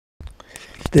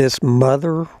This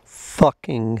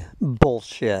motherfucking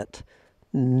bullshit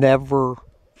never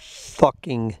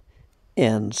fucking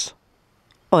ends.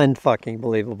 Unfucking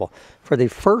believable. For the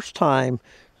first time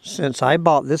since I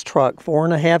bought this truck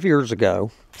 4.5 years ago,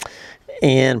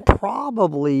 and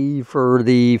probably for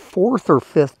the fourth or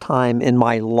fifth time in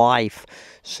my life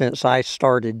since I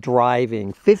started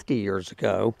driving 50 years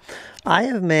ago, I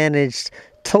have managed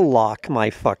to lock my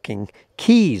fucking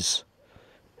keys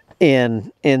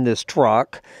in this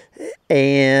truck.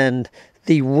 And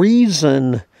the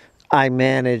reason I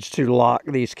managed to lock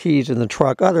these keys in the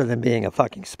truck, other than being a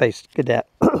fucking space cadet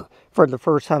for the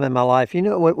first time in my life, you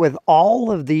know, with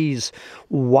all of these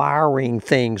wiring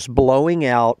things blowing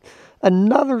out,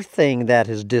 another thing that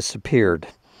has disappeared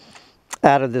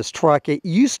out of this truck, it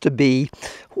used to be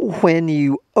when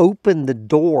you open the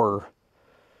door,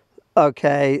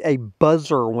 okay, a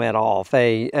buzzer went off.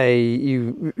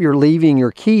 You're leaving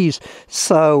your keys.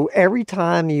 So every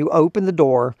time you open the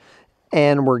door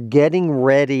and we're getting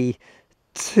ready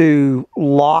to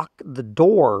lock the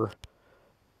door,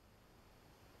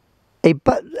 a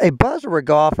buzzer would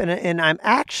go off, and I'm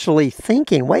actually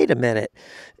thinking, wait a minute,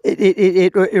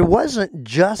 it wasn't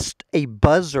just a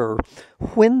buzzer.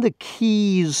 When the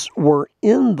keys were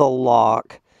in the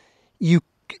lock, you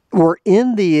were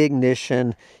in the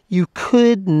ignition, you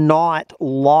could not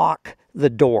lock the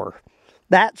door.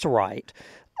 That's right.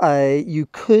 You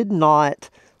could not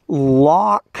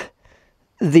lock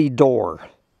the door,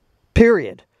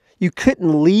 period. You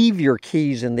couldn't leave your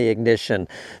keys in the ignition.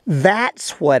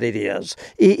 That's what it is.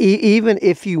 Even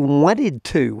if you wanted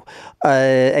to,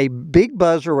 a big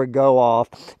buzzer would go off,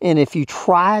 and if you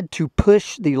tried to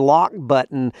push the lock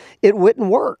button, it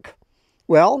wouldn't work.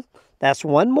 Well, that's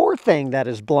one more thing that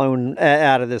is blown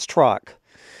out of this truck.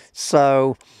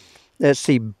 So, let's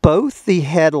see, both the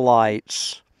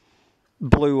headlights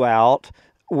blew out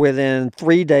within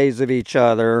 3 days of each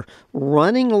other.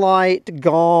 Running light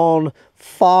gone,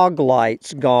 fog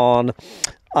lights gone,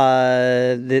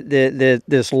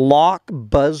 this lock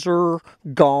buzzer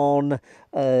gone,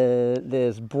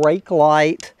 this brake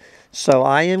light. So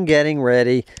I am getting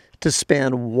ready to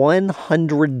spend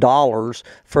 $100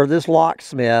 for this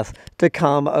locksmith to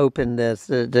come open this,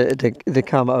 to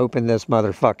come open this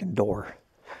motherfucking door.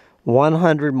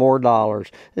 $100 more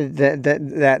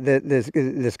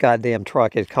this goddamn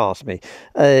truck has cost me.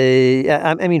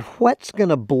 I mean, what's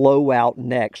gonna blow out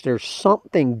next? There's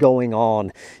something going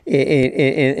on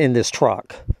in this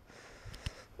truck.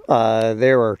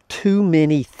 There are too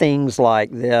many things like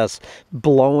this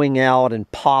blowing out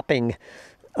and popping.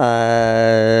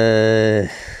 I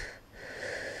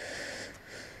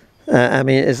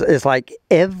mean, it's like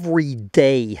every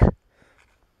day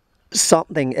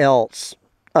something else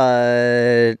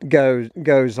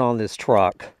goes on this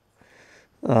truck,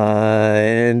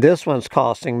 and this one's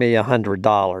costing me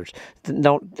 $100.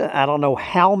 I don't know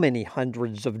how many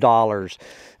hundreds of dollars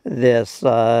this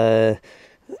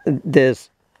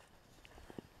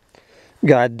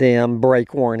goddamn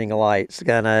brake warning light's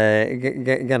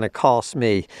gonna cost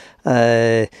me.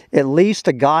 At least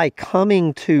a guy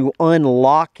coming to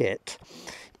unlock it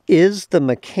is the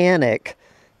mechanic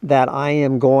that I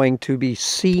am going to be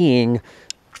seeing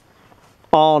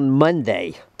on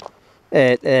Monday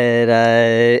at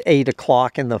 8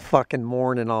 o'clock in the fucking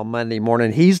morning on Monday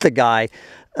morning. He's the guy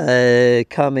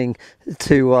coming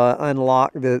to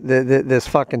unlock this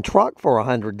fucking truck for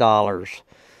 $100.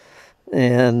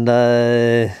 And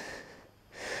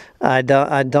I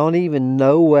don't even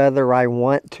know whether I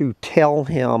want to tell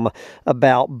him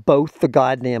about both the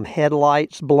goddamn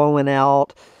headlights blowing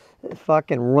out,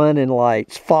 fucking running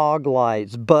lights, fog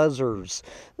lights, buzzers.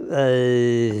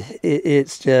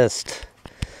 It's just,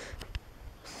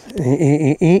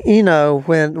 you know,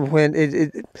 when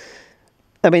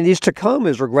I mean, these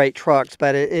Tacomas are great trucks,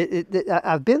 but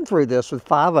I've been through this with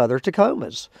 5 other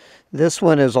Tacomas. This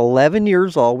one is 11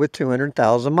 years old with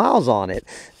 200,000 miles on it.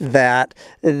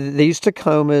 These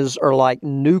Tacomas are like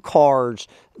new cars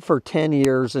for 10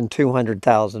 years and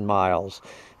 200,000 miles.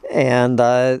 And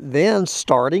then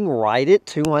starting right at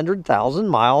 200,000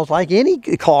 miles, like any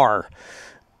car,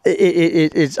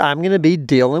 I'm going to be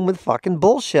dealing with fucking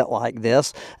bullshit like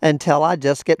this until I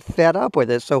just get fed up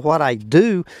with it. So what I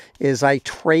do is I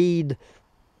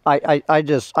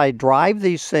drive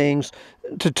these things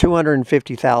to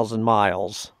 250,000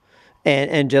 miles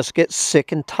and just get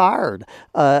sick and tired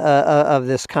of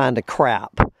this kind of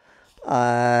crap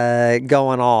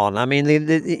going on. I mean,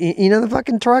 you know, the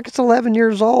fucking truck, it's 11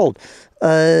 years old,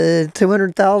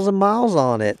 200,000 miles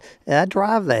on it. And I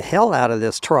drive the hell out of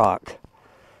this truck.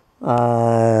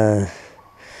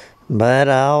 But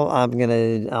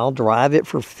I'll drive it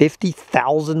for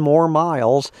 50,000 more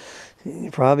miles.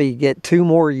 Probably get 2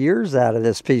 more years out of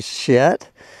this piece of shit.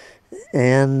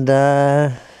 And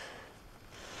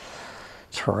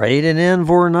trade it in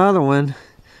for another one.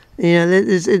 Yeah,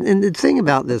 and the thing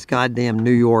about this goddamn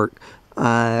New York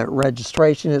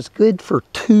registration is good for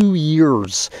 2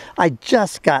 years. I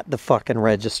just got the fucking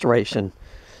registration.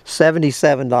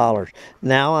 $77.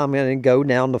 Now I'm going to go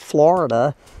down to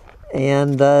Florida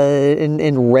and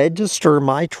register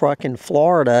my truck in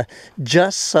Florida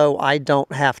just so I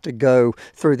don't have to go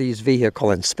through these vehicle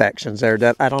inspections. I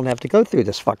don't have to go through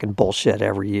this fucking bullshit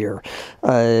every year.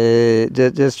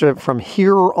 Just from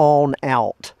here on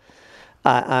out,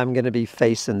 I'm going to be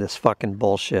facing this fucking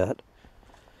bullshit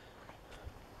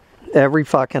every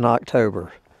fucking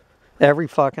October. Every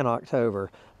fucking October,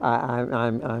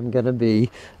 I'm going to be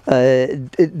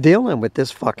dealing with this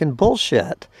fucking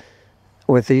bullshit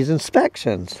with these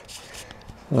inspections.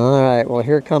 All right, well,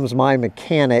 here comes my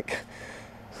mechanic.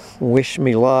 Wish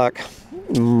me luck.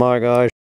 My gosh.